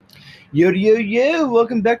Yo, yo, yo,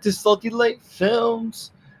 welcome back to Salty Lake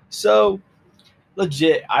Films. So,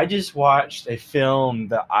 legit, I just watched a film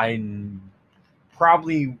that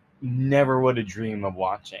probably never would have dreamed of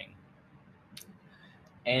watching.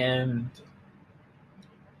 And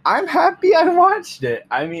I'm happy I watched it.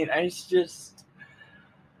 I mean, it's just,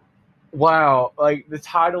 wow. Like, the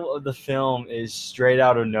title of the film is Straight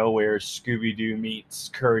Out of Nowhere Scooby Doo Meets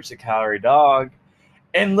Courage the Cowardly Dog.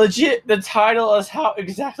 And legit, the title is how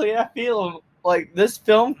exactly I feel. Like, this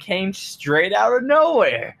film came straight out of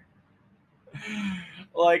nowhere.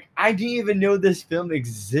 Like, I didn't even know this film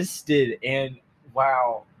existed, and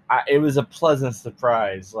wow, it was a pleasant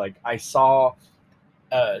surprise. Like, I saw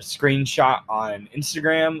a screenshot on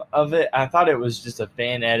Instagram of it. I thought it was just a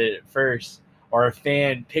fan edit at first, or a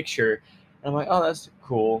fan picture. And I'm like, oh, that's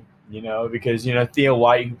cool, because Thea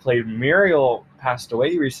White, who played Muriel, passed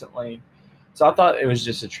away recently. So I thought it was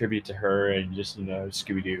just a tribute to her and just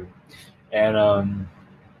Scooby Doo. And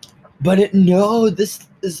no, this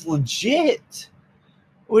is legit,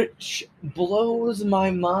 which blows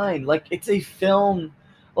my mind. Like, it's a film.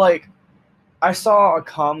 Like, I saw a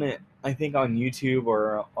comment, I think on YouTube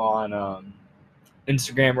or on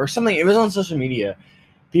Instagram or something. It was on social media.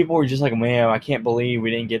 People were just like, man, I can't believe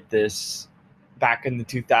we didn't get this back in the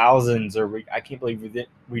 2000s, or I can't believe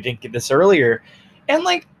we didn't get this earlier. And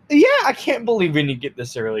like, yeah, I can't believe we didn't get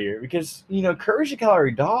this earlier, because Courage the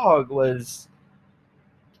Cowardly Dog was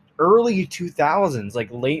early 2000s, like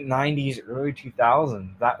late 90s, early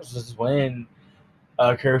 2000s. That was just when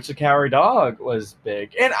Courage the Cowardly Dog was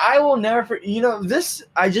big. And I will never forget, this,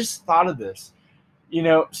 I just thought of this.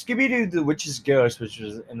 Scooby-Doo The Witch's Ghost, which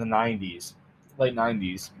was in the 90s, late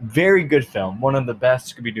 90s, very good film, one of the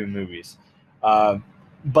best Scooby-Doo movies.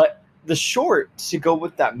 But the short to go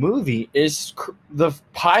with that movie is the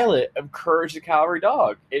pilot of Courage the Cowardly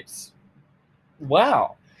Dog. It's,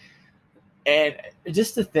 wow. And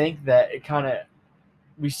just to think that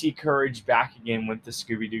we see Courage back again with the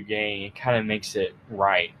Scooby-Doo gang, it kind of makes it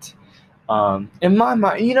right. In my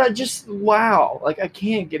mind, just wow. Like, I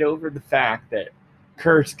can't get over the fact that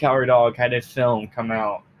Courage the Cowardly Dog had a film come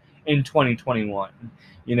out in 2021.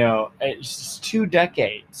 It's just 2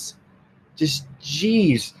 decades. Just,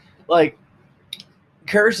 geez. Like,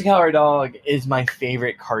 Courage the Cowardly Dog is my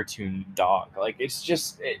favorite cartoon dog. Like, it's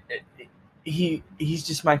just, he's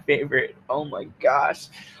just my favorite. Oh my gosh,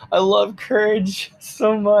 I love Courage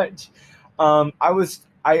so much. I was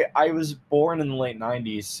born in the late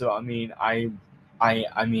 90s, so I mean,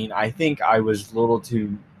 I think I was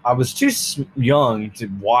too young to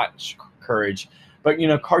watch Courage, but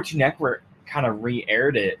Cartoon Network kind of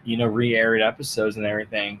re-aired it, re-aired episodes and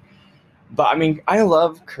everything. But I mean, I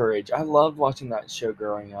love Courage. I loved watching that show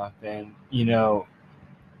growing up, and I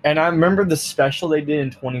remember the special they did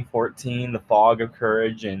in 2014, The Fog of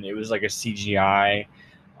Courage, and it was like a CGI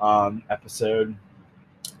episode,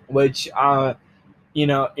 which,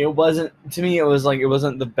 it wasn't, to me, it was like, it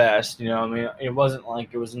wasn't the best, I mean, it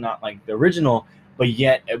was not like the original, but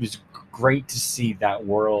yet it was great to see that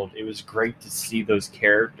world. It was great to see those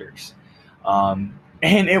characters.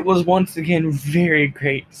 And it was once again very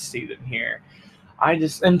great to see them here.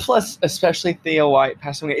 And plus, especially Thea White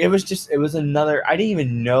passing away, it was another, I didn't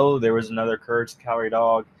even know there was another Courage the Cowardly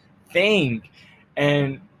Dog thing.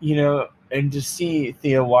 And, and to see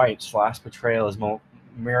Thea White's last portrayal as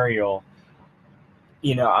Muriel,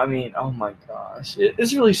 I mean, oh my gosh,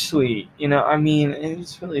 it's really sweet. I mean,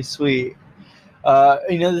 it's really sweet.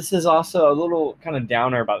 This is also a little kind of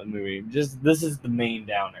downer about the movie. Just, this is the main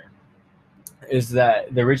downer, is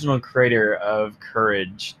that the original creator of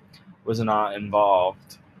Courage was not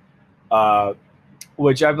involved,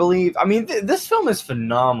 which I believe. I mean, this film is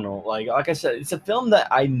phenomenal. Like I said, it's a film that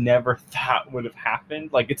I never thought would have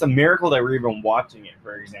happened. Like, it's a miracle that we're even watching it,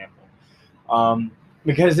 for example,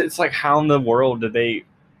 because it's like, how in the world did they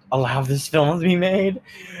allow this film to be made?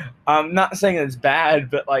 I'm not saying it's bad,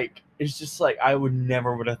 but like, it's just like, I would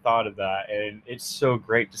have thought of that, and it's so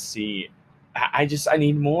great to see. I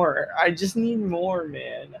need more. I just need more,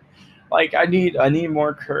 man. Like, I need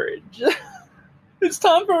more Courage. It's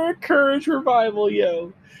time for a Courage revival,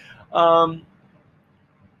 yo. But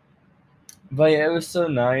yeah, it was so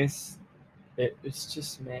nice. It's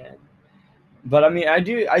just, man. But I mean, I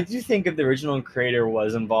do think if the original creator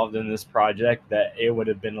was involved in this project, that it would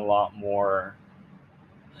have been a lot more.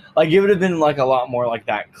 Like, it would have been like a lot more like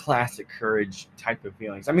that classic Courage type of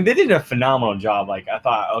feelings. I mean, they did a phenomenal job. Like, I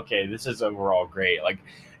thought, okay, this is overall great. Like,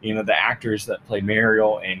 the actors that played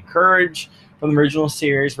Muriel and Courage from the original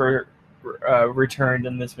series were returned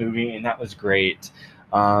in this movie, and that was great.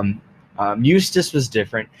 Eustace was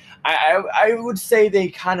different. I would say they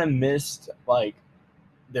kind of missed, like,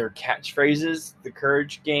 their catchphrases, the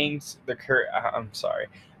Courage Gangs, I'm sorry,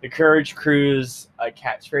 the Courage Crew's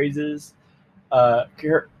catchphrases. I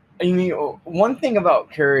mean, one thing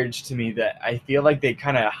about Courage to me that I feel like they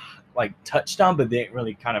kind of like touched on, but they didn't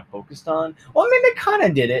really kind of focused on. Well, I mean, they kind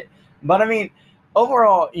of did it, but I mean,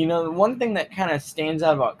 overall, the one thing that kind of stands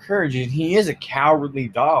out about Courage is he is a cowardly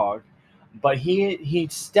dog, but he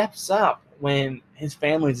steps up when his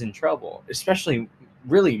family's in trouble, especially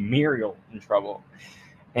really Muriel in trouble,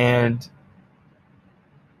 and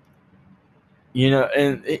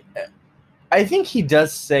I think he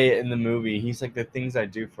does say it in the movie. He's like, the things I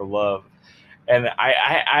do for love. And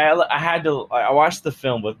I watched the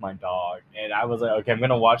film with my dog, and I was like, okay, I'm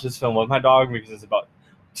gonna watch this film with my dog because it's about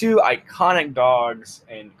two iconic dogs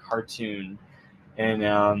and cartoon.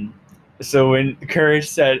 And so when Courage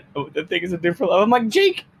said, oh, the things I do for love, I'm like,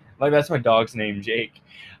 Jake, like that's my dog's name, Jake.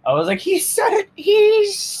 I was like, he said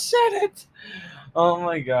it, Oh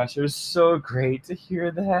my gosh, it was so great to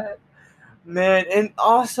hear that. Man, and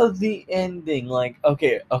also the ending, like,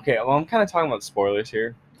 okay, well, I'm kind of talking about spoilers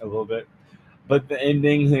here a little bit, but the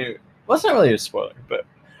ending here, well, it's not really a spoiler, but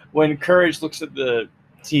when Courage looks at the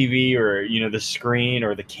TV or, the screen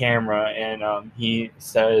or the camera, and he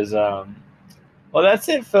says, well, that's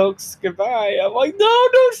it, folks, goodbye. I'm like, no,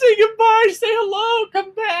 don't say goodbye, say hello,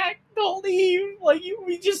 come back, don't leave, like,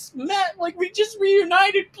 we just met, like, we just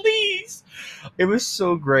reunited, please. It was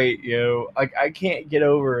so great, like, I can't get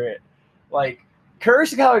over it. Like,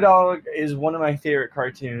 Courage the Cowardly Dog is one of my favorite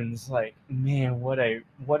cartoons. Like, man, what a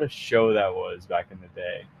show that was back in the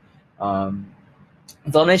day.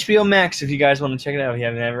 It's on HBO Max if you guys want to check it out if you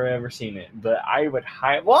have never ever seen it. But I would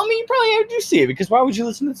well, I mean, you probably do see it because why would you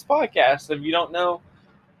listen to this podcast if you don't know?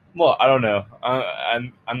 Well, I don't know.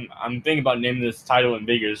 I'm thinking about naming this title in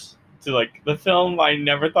Vegas to like the film I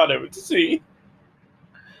never thought I would see.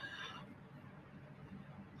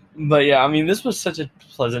 But yeah, I mean, this was such a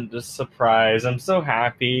pleasant surprise. I'm so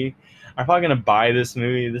happy. I'm probably gonna buy this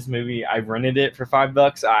movie. This movie, I rented it for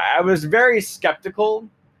 $5. I was very skeptical.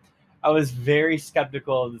 of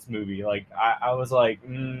this movie. Like, I was like,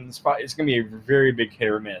 it's gonna be a very big hit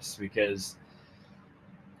or miss because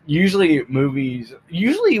usually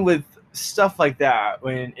with stuff like that,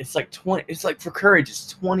 when it's like for Courage, it's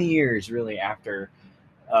 20 years really after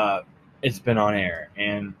it's been on air,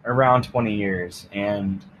 and around 20 years,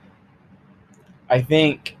 and I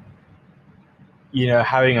think,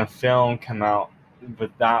 having a film come out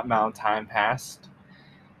with that amount of time passed,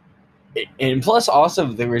 and plus also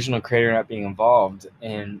the original creator not being involved,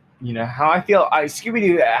 and how I feel,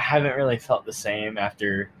 Scooby-Doo, I haven't really felt the same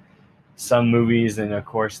after some movies, and of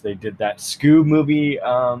course they did that Scoob movie.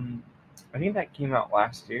 I think that came out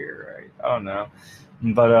last year, right? I don't know.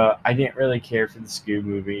 But I didn't really care for the Scoob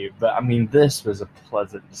movie. But I mean, this was a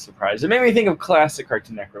pleasant surprise. It made me think of classic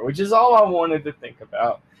Cartoon Network, which is all I wanted to think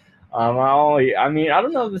about. I mean, I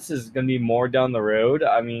don't know if this is going to be more down the road.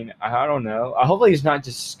 I mean, I don't know. Hopefully, it's not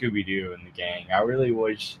just Scooby Doo and the gang. I really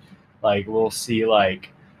wish, like, we'll see, like,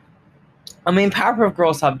 I mean, Powerpuff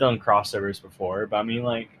Girls have done crossovers before, but I mean,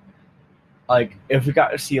 like if we got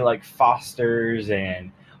to see like Foster's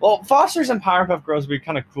and Foster's and Powerpuff Girls would be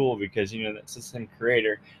kind of cool because that's the same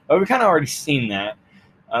creator. But we kind of already seen that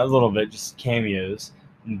a little bit, just cameos.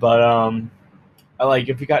 But I like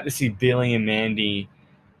if we got to see Billy and Mandy.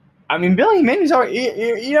 I mean, Billy and Mandy's already,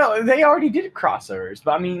 they already did crossovers.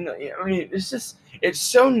 But I mean, it's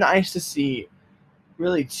so nice to see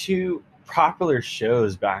really two popular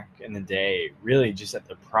shows back in the day, really just at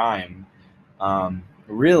the prime.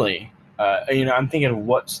 Really. I'm thinking of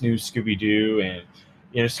What's New Scooby-Doo, and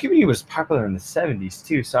Scooby-Doo was popular in the 70s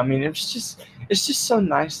too. So I mean, it's just so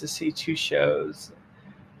nice to see two shows.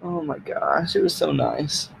 Oh my gosh, it was so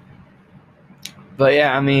nice. But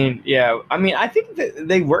yeah, I mean, I think that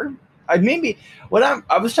they were. I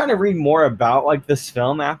was trying to read more about like this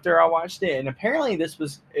film after I watched it, and apparently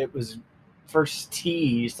it was first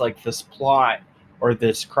teased, like this plot or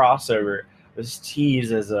this crossover was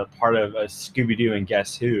teased as a part of a Scooby-Doo and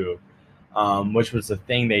Guess Who. Which was the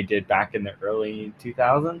thing they did back in the early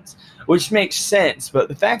 2000s, which makes sense. But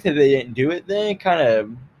the fact that they didn't do it then kind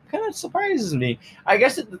of surprises me. I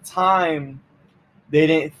guess at the time they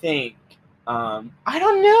didn't think. I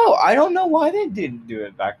don't know. I don't know why they didn't do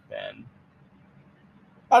it back then.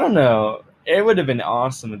 I don't know. It would have been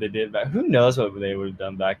awesome if they did, but who knows what they would have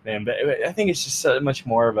done back then. But I think it's just so much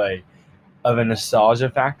more of a nostalgia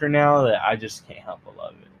factor now that I just can't help but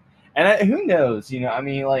love it. And who knows? I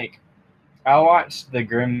mean, like, I watched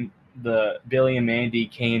the Billy and Mandy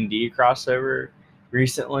K&D crossover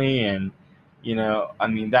recently, and I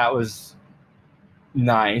mean, that was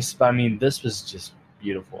nice, but I mean, this was just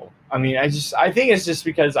beautiful. I mean, I think it's just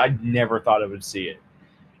because I never thought I would see it,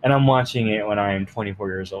 and I'm watching it when I am 24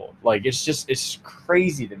 years old. Like it's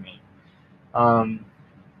crazy to me. Um,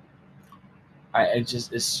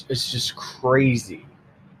 it's just crazy.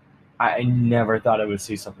 I never thought I would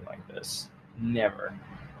see something like this. Never.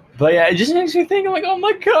 But yeah, it just makes me think. I'm like, oh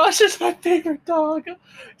my gosh, it's my favorite dog.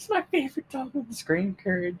 It's my favorite dog on the screen,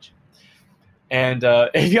 Courage. And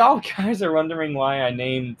if y'all guys are wondering why I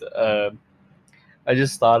named, I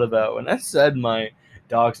just thought about when I said my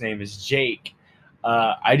dog's name is Jake.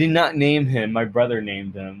 I did not name him. My brother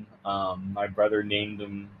named him. My brother named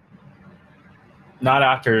him not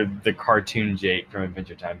after the cartoon Jake from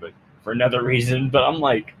Adventure Time, but for another reason. But I'm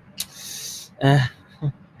like, eh.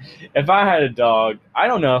 If I had a dog, I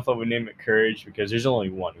don't know if I would name it Courage because there's only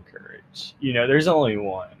one Courage. There's only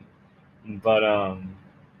one. But I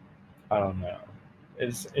don't know.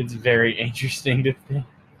 It's very interesting to think.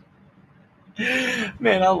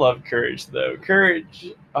 Man, I love Courage though.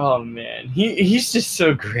 Courage, oh man, he's just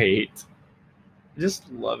so great.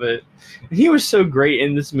 Just love it. And he was so great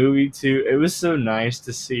in this movie too. It was so nice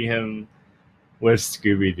to see him with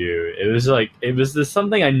Scooby Doo. It was this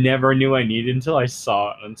something I never knew I needed until I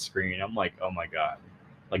saw it on screen. I'm like, oh my god,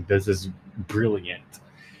 like this is brilliant.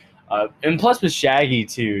 And plus with Shaggy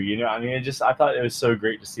too. I mean, I thought it was so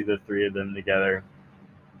great to see the three of them together.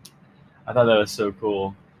 I thought that was so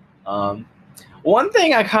cool. One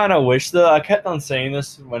thing I kind of wish, though, I kept on saying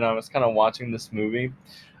this when I was kind of watching this movie.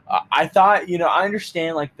 I thought, I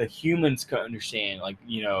understand, like, the humans could understand, like,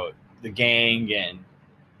 the gang and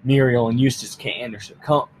Muriel and Eustace couldn't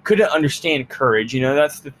understand Courage.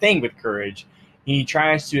 That's the thing with Courage. He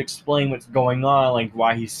tries to explain what's going on, like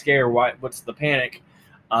why he's scared, what's the panic,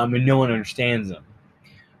 and no one understands him.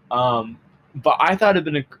 But I thought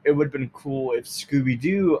it would have been cool if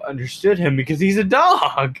Scooby-Doo understood him because he's a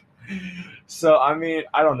dog. So, I mean,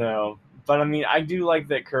 I don't know. But, I mean, I do like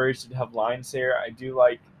that Courage did have lines here. I do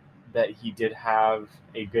like that he did have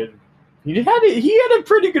a good... He had a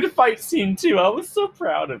pretty good fight scene, too. I was so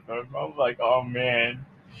proud of him. I was like, oh, man.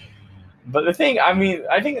 But I think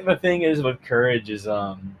the thing is with Courage is,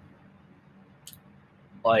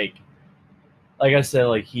 like I said,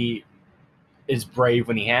 like, he is brave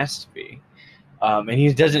when he has to be. And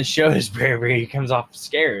he doesn't show his bravery. He comes off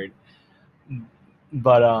scared.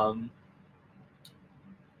 But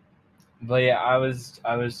yeah, I was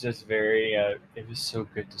just very. It was so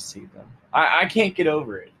good to see them. I can't get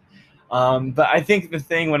over it. But I think the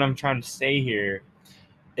thing when I'm trying to say here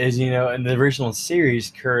is, in the original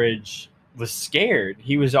series, Courage was scared.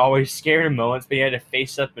 He was always scared in moments, but he had to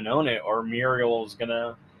face up and own it, or Muriel was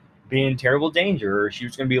gonna be in terrible danger, or she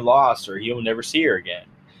was gonna be lost, or he'll never see her again.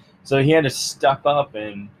 So he had to step up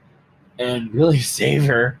and really save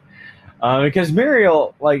her, because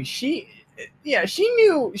Muriel, like she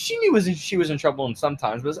knew she was in trouble, and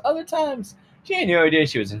sometimes, but other times she had no idea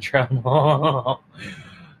she was in trouble.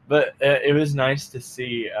 But it was nice to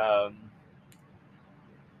see.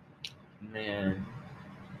 Man,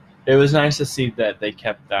 it was nice to see that they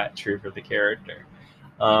kept that true for the character.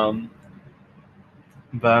 But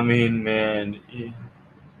I mean, man.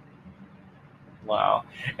 Wow.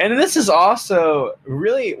 And this is also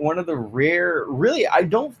really one of the rare, I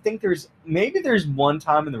don't think maybe there's one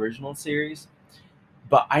time in the original series,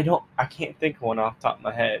 but I can't think of one off the top of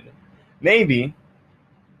my head. Maybe.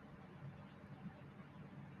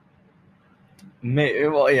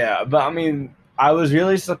 Well, yeah, but I mean, I was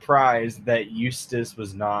really surprised that Eustace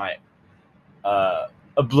was not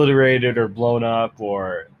obliterated or blown up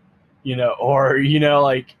or I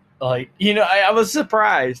was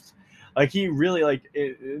surprised. Like he really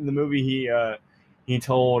in the movie he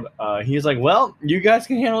told he's like, well, you guys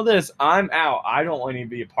can handle this. I'm out. I don't want to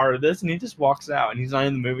be a part of this, and he just walks out and he's not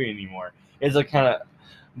in the movie anymore. It's like kind of,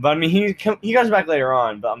 but I mean he comes back later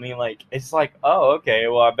on. But I mean like it's like, oh okay,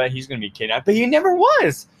 well I bet he's gonna be kidnapped, but he never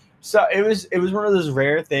was. So it was one of those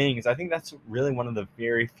rare things. I think that's really one of the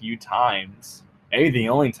very few times, maybe the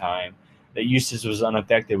only time, that Eustace was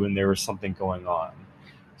unaffected when there was something going on.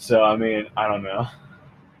 So, I mean, I don't know.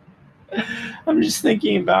 I'm just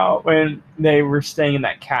thinking about when they were staying in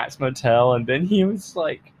that cat's motel, and then he was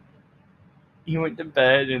like, he went to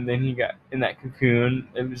bed, and then he got in that cocoon.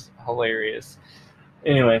 It was hilarious.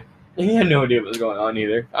 Anyway, he had no idea what was going on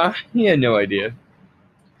either. He had no idea.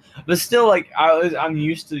 But still, like, I'm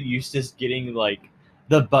used to Eustace getting, like,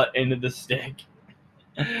 the butt end of the stick.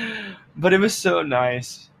 But it was so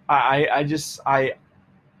nice. I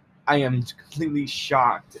am completely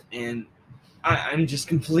shocked, and I'm just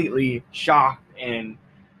completely shocked and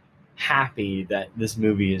happy that this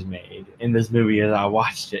movie is made, and this movie as I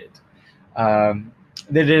watched it.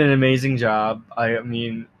 They did an amazing job. I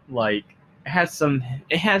mean, like it had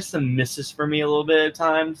some misses for me a little bit at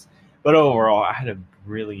times, but overall, I had a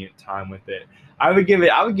brilliant time with it. I will give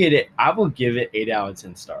it 8 out of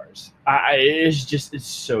 10 stars. It's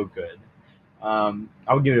so good. I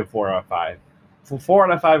would give it a 4 out of 5. For 4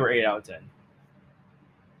 out of 5 or 8 out of 10.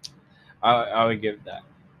 I would give it that.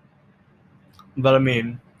 But I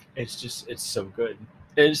mean, it's so good.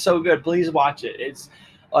 It's so good. Please watch it. It's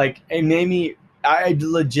like it made me. I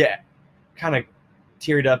legit kind of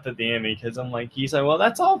teared up at the end because I'm like, he's like, well,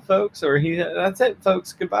 that's all, folks, or that's it,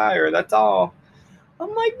 folks, goodbye, or that's all.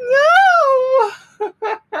 I'm like, no,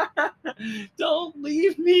 don't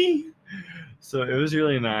leave me. So it was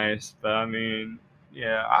really nice, but I mean,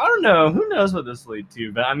 yeah, I don't know. Who knows what this lead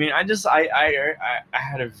to? But I mean, I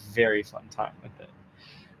had a very fun time with it.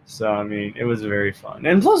 So I mean, it was very fun,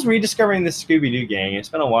 and plus rediscovering the Scooby Doo gang. It's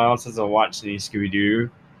been a while since I watched any Scooby Doo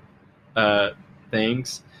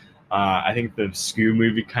things. I think the Scoo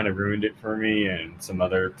movie kind of ruined it for me, and some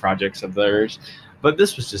other projects of theirs. But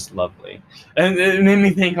this was just lovely, and it made me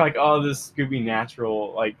think like, oh, this Scooby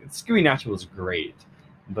Natural, like Scooby Natural was great,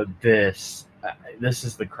 but this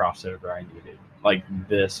is the crossover I needed. Like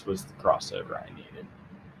this was the crossover I needed.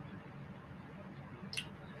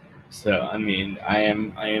 So I mean, I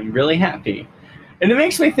am really happy, and it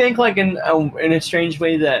makes me think like in a strange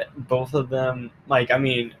way that both of them like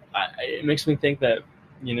it makes me think that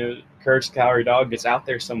Courage the Cowardly Dog is out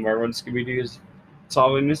there somewhere when Scooby Doo is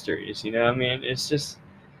solving mysteries. I mean, it's just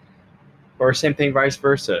or same thing, vice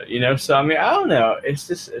versa. So I mean, I don't know. It's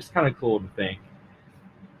kind of cool to think.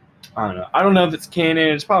 I don't know. I don't know if it's canon.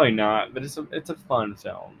 It's probably not, but it's a fun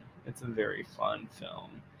film. It's a very fun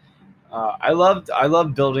film. I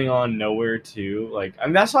love building on Nowhere too. Like, I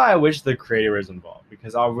mean, that's why I wish the creator was involved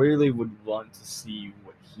because I really would want to see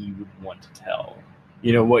what he would want to tell.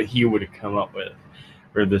 What he would have come up with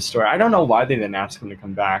for this story. I don't know why they didn't ask him to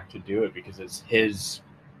come back to do it because it's his.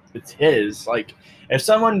 It's his. Like, if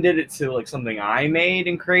someone did it to like something I made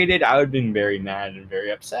and created, I would have been very mad and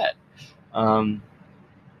very upset.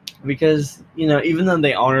 Because even though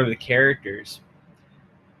they honor the characters,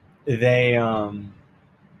 they kind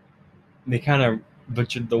of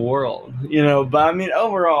butchered the world, But I mean,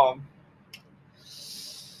 overall,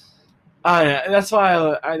 that's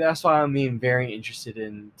why I'm very interested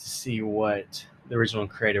in to see what the original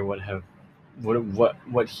creator would have,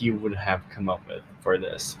 what he would have come up with for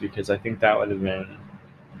this, because I think that would have been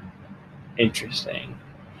interesting.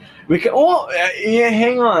 We can, yeah,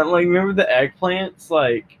 hang on, like remember the eggplants,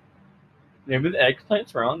 like maybe the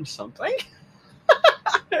eggplants were on something.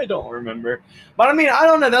 I don't remember, but I mean, I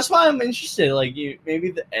don't know. That's why I'm interested. Like,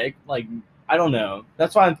 maybe the egg, like, I don't know.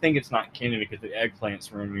 That's why I think it's not canon because the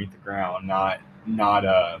eggplants were underneath the ground, not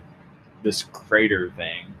this crater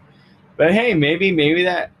thing. But hey, maybe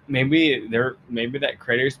that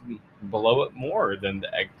crater's below it more than the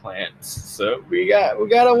eggplants. So we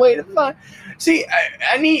gotta wait to find. See,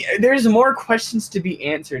 there's more questions to be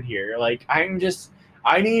answered here. Like, I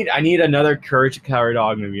need another Courage the Cowardly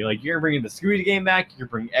Dog movie. Like, you're bringing the Scooby game back. You can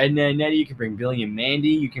bring Edna and Eddie. You can bring Billy and Mandy.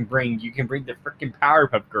 You can bring the freaking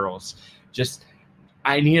Powerpuff Girls. Just,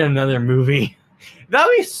 I need another movie. That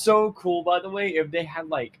would be so cool, by the way, if they had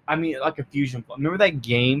like a Fusion Fall. Remember that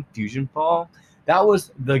game, Fusion Fall? That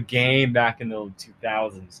was the game back in the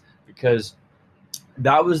 2000s because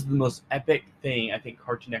that was the most epic thing I think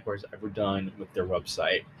Cartoon Network has ever done with their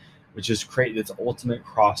website, which is create this ultimate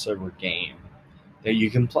crossover game that you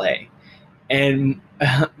can play. And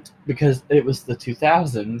because it was the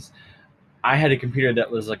 2000s, I had a computer that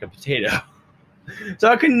was like a potato. So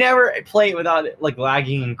I could never play it without it, like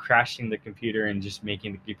lagging and crashing the computer and just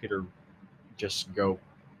making the computer just go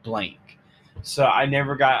blank. So I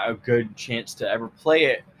never got a good chance to ever play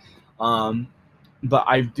it. But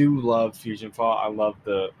I do love Fusion Fall.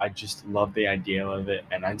 I just love the idea of it.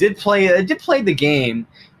 And I did play the game,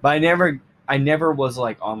 but I never was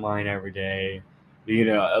like online every day.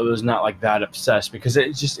 It was not like that obsessed because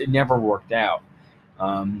it never worked out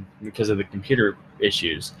because of the computer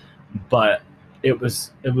issues. But it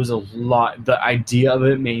was a lot. The idea of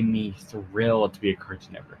it made me thrilled to be a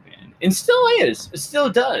Cartoon Network fan, and still is. It still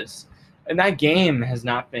does. And that game has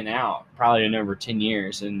not been out probably in over 10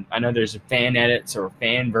 years. And I know there's fan edits or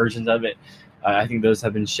fan versions of it. I think those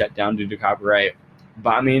have been shut down due to copyright.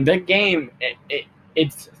 But I mean, that game,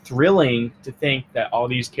 it's thrilling to think that all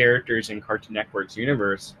these characters in Cartoon Network's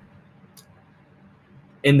universe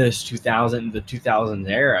in the 2000s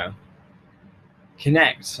era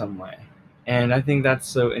connect some way. And I think that's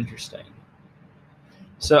so interesting.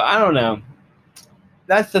 So I don't know.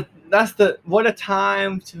 That's the what a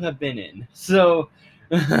time to have been in. So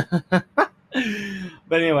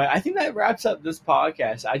But anyway, I think that wraps up this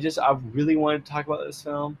podcast. I really wanted to talk about this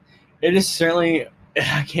film. It is certainly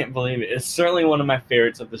I can't believe it. It's certainly one of my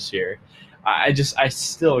favorites of this year. I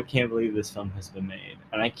still can't believe this film has been made,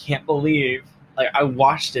 and I can't believe like I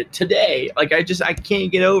watched it today. Like I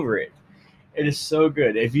can't get over it. It is so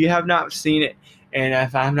good. If you have not seen it, and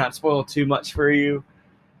if I have not spoiled too much for you,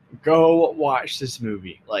 go watch this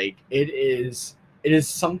movie. Like it is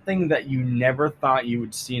something that you never thought you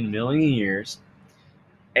would see in a million years,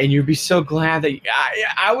 and you'd be so glad that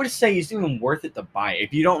I would say it's even worth it to buy it.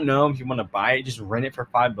 If you don't know if you want to buy it, just rent it for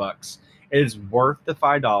 $5. It is worth the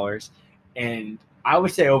 $5, and I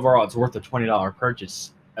would say overall it's worth a $20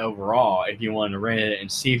 purchase overall if you want to rent it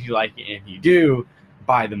and see if you like it. And if you do,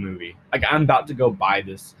 buy the movie. Like I'm about to go buy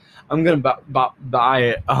this. I'm gonna buy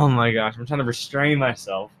it. Oh my gosh, I'm trying to restrain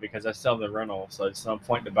myself because I still have the rental, so it's no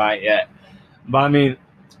point to buy it yet. But I mean,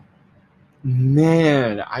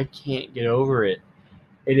 man, I can't get over it.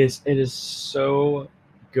 It is so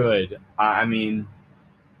good. I mean,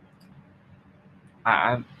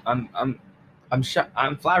 I'm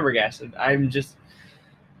flabbergasted. I'm just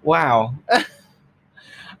wow.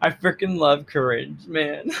 I freaking love Courage,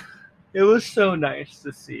 man. It was so nice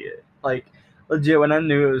to see it. Like legit, when I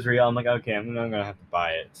knew it was real, I'm like, okay, I'm not gonna have to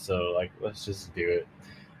buy it. So like, let's just do it.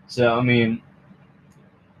 So I mean,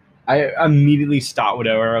 I immediately stopped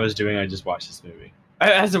whatever I was doing. I just watched this movie.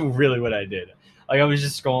 That's really what I did. Like I was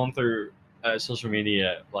just scrolling through social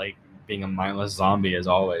media, like being a mindless zombie as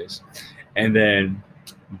always, and then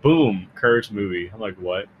boom, Courage movie. I'm like,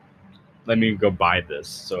 what? Let me go buy this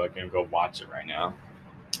so I can go watch it right now.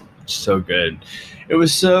 It's so good. It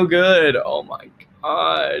was so good. Oh my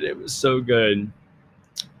god, it was so good.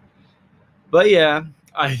 But yeah,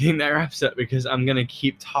 I think that wraps up because I'm gonna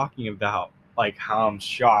keep talking about like how I'm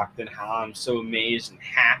shocked and how I'm so amazed and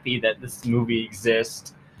happy that this movie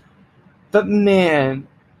exists. But man,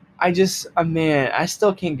 I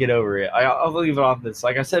still can't get over it. I'll leave it off this.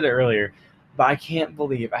 Like I said it earlier, but I can't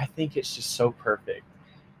believe. I think it's just so perfect.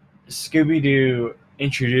 Scooby Doo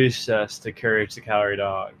introduced us to Courage the Cowardly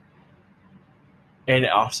Dog, and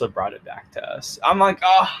it also brought it back to us. I'm like,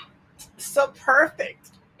 oh, it's so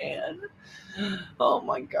perfect, man. Oh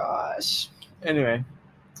my gosh. Anyway,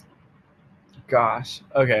 gosh.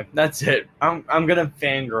 Okay, that's it. I'm gonna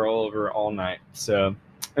fangirl over all night. So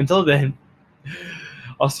until then,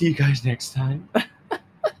 I'll see you guys next time.